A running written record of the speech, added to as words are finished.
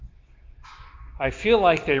I feel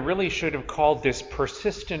like they really should have called this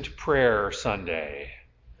Persistent Prayer Sunday.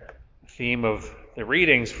 The theme of the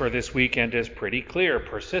readings for this weekend is pretty clear.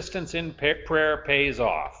 Persistence in prayer pays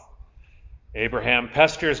off. Abraham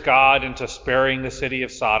pesters God into sparing the city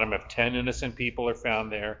of Sodom if 10 innocent people are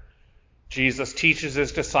found there. Jesus teaches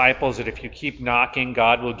his disciples that if you keep knocking,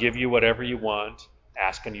 God will give you whatever you want.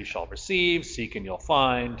 Ask and you shall receive, seek and you'll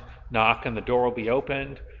find, knock and the door will be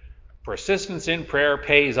opened. Persistence in prayer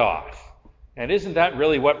pays off. And isn't that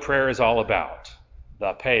really what prayer is all about?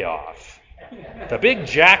 The payoff. The big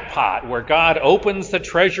jackpot where God opens the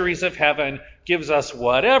treasuries of heaven, gives us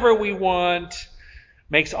whatever we want,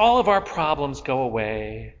 makes all of our problems go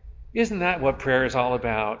away. Isn't that what prayer is all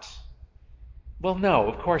about? Well, no,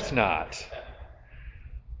 of course not.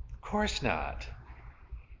 Of course not.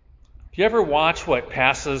 Do you ever watch what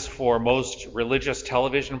passes for most religious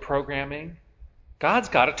television programming? God's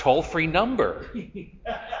got a toll-free number.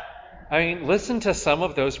 I mean, listen to some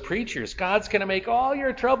of those preachers. God's going to make all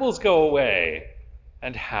your troubles go away.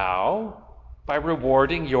 And how? By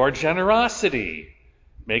rewarding your generosity.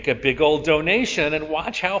 Make a big old donation and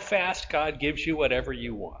watch how fast God gives you whatever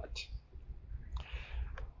you want.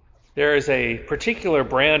 There is a particular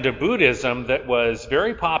brand of Buddhism that was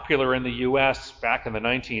very popular in the U.S. back in the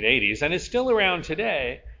 1980s and is still around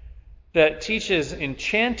today that teaches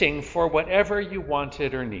enchanting for whatever you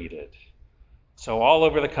wanted or needed. So all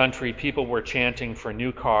over the country, people were chanting for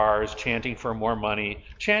new cars, chanting for more money,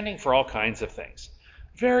 chanting for all kinds of things.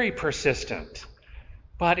 Very persistent.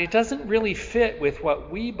 But it doesn't really fit with what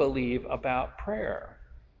we believe about prayer.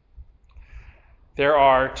 There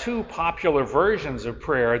are two popular versions of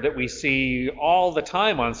prayer that we see all the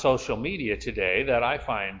time on social media today that I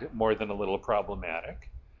find more than a little problematic.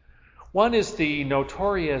 One is the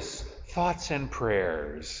notorious thoughts and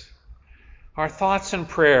prayers. Our thoughts and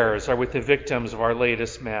prayers are with the victims of our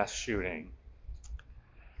latest mass shooting.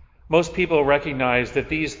 Most people recognize that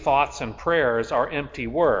these thoughts and prayers are empty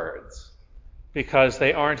words because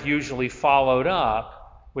they aren't usually followed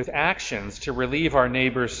up with actions to relieve our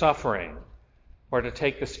neighbor's suffering or to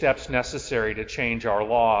take the steps necessary to change our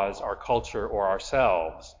laws, our culture, or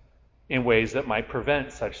ourselves in ways that might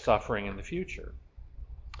prevent such suffering in the future.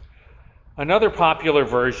 Another popular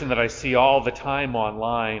version that I see all the time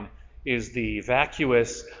online is the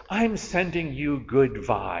vacuous, I'm sending you good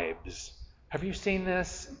vibes. Have you seen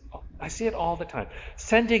this? I see it all the time.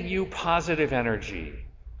 Sending you positive energy,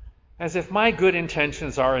 as if my good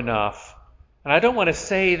intentions are enough. And I don't want to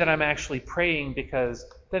say that I'm actually praying because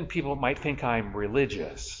then people might think I'm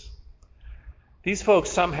religious. These folks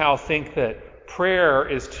somehow think that prayer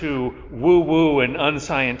is too woo-woo and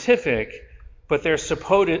unscientific, but their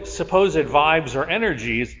supposed vibes or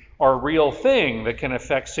energies are a real thing that can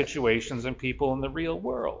affect situations and people in the real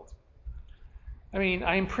world. I mean,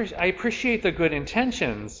 I appreciate the good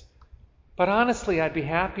intentions, but honestly, I'd be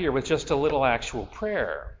happier with just a little actual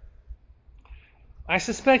prayer. I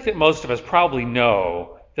suspect that most of us probably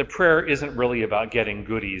know that prayer isn't really about getting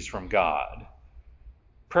goodies from God.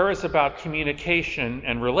 Prayer is about communication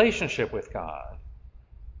and relationship with God.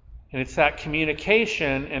 And it's that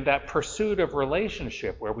communication and that pursuit of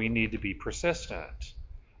relationship where we need to be persistent.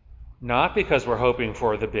 Not because we're hoping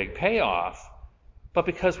for the big payoff, but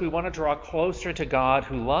because we want to draw closer to God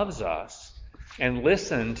who loves us and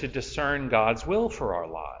listen to discern God's will for our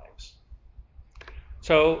lives.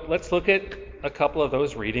 So let's look at a couple of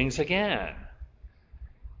those readings again.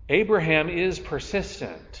 Abraham is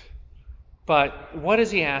persistent, but what is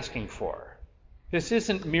he asking for? This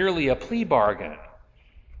isn't merely a plea bargain.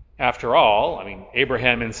 After all,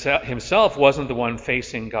 Abraham himself wasn't the one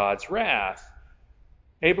facing God's wrath.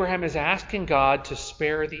 Abraham is asking God to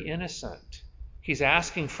spare the innocent. He's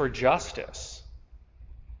asking for justice.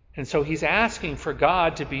 And so he's asking for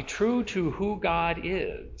God to be true to who God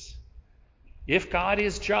is. If God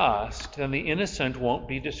is just, then the innocent won't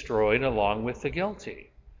be destroyed along with the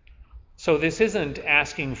guilty. So this isn't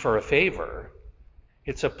asking for a favor.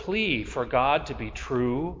 It's a plea for God to be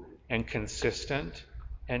true and consistent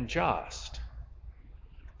and just.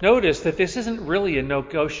 Notice that this isn't really a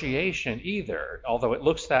negotiation either, although it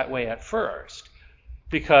looks that way at first,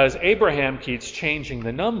 because Abraham keeps changing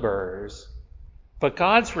the numbers, but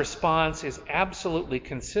God's response is absolutely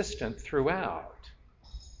consistent throughout.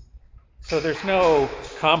 So there's no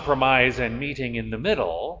compromise and meeting in the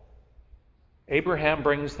middle. Abraham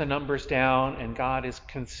brings the numbers down, and God is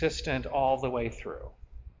consistent all the way through.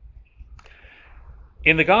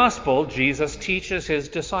 In the gospel, Jesus teaches his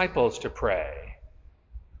disciples to pray.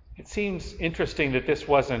 It seems interesting that this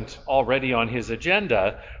wasn't already on his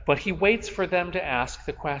agenda, but he waits for them to ask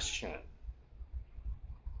the question.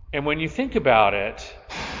 And when you think about it,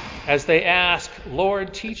 As they ask,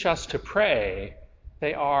 Lord, teach us to pray,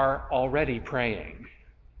 they are already praying.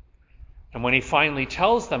 And when he finally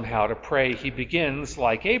tells them how to pray, he begins,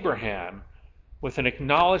 like Abraham, with an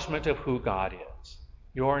acknowledgement of who God is.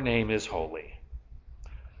 Your name is holy.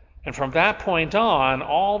 And from that point on,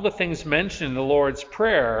 all the things mentioned in the Lord's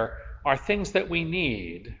Prayer are things that we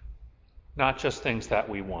need, not just things that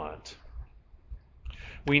we want.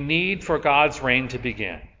 We need for God's reign to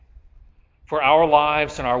begin, for our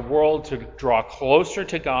lives and our world to draw closer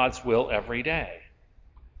to God's will every day.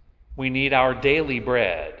 We need our daily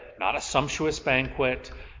bread, not a sumptuous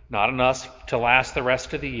banquet, not enough to last the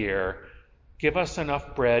rest of the year. Give us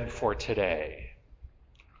enough bread for today.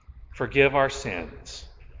 Forgive our sins.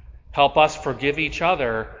 Help us forgive each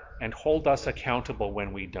other and hold us accountable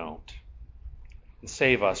when we don't. And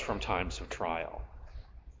save us from times of trial.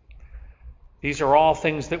 These are all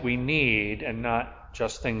things that we need and not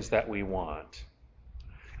just things that we want.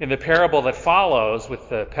 In the parable that follows with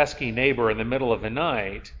the pesky neighbor in the middle of the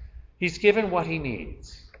night, he's given what he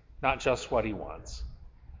needs, not just what he wants.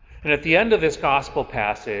 And at the end of this gospel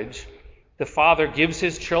passage, the Father gives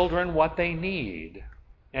his children what they need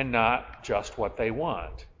and not just what they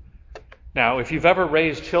want. Now, if you've ever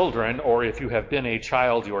raised children, or if you have been a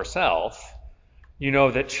child yourself, you know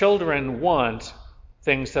that children want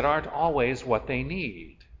things that aren't always what they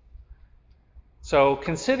need. So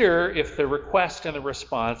consider if the request and the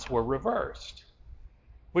response were reversed.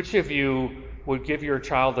 Which of you would give your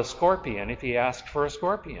child a scorpion if he asked for a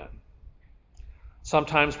scorpion?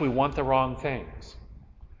 Sometimes we want the wrong things.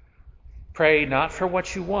 Pray not for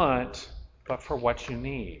what you want, but for what you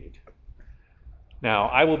need. Now,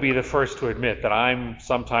 I will be the first to admit that I'm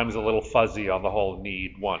sometimes a little fuzzy on the whole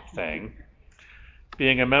need-want thing.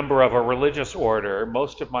 Being a member of a religious order,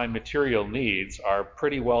 most of my material needs are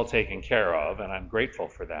pretty well taken care of, and I'm grateful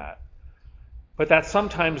for that. But that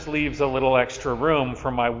sometimes leaves a little extra room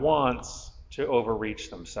for my wants to overreach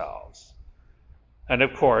themselves. And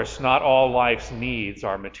of course, not all life's needs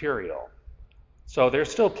are material. So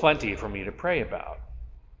there's still plenty for me to pray about.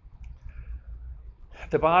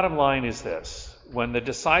 The bottom line is this. When the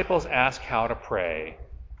disciples ask how to pray,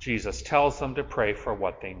 Jesus tells them to pray for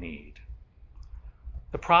what they need.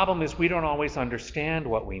 The problem is we don't always understand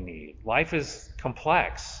what we need. Life is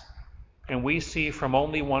complex, and we see from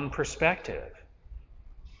only one perspective.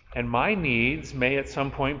 And my needs may at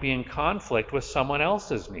some point be in conflict with someone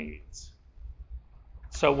else's needs.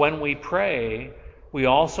 So when we pray, we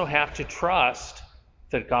also have to trust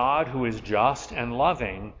that God, who is just and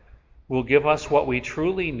loving, will give us what we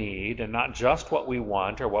truly need and not just what we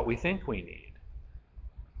want or what we think we need.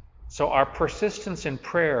 So our persistence in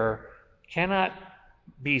prayer cannot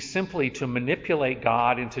be simply to manipulate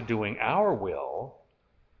God into doing our will,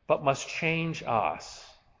 but must change us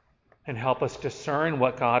and help us discern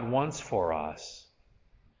what God wants for us,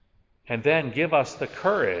 and then give us the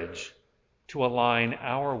courage to align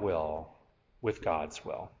our will with God's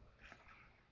will.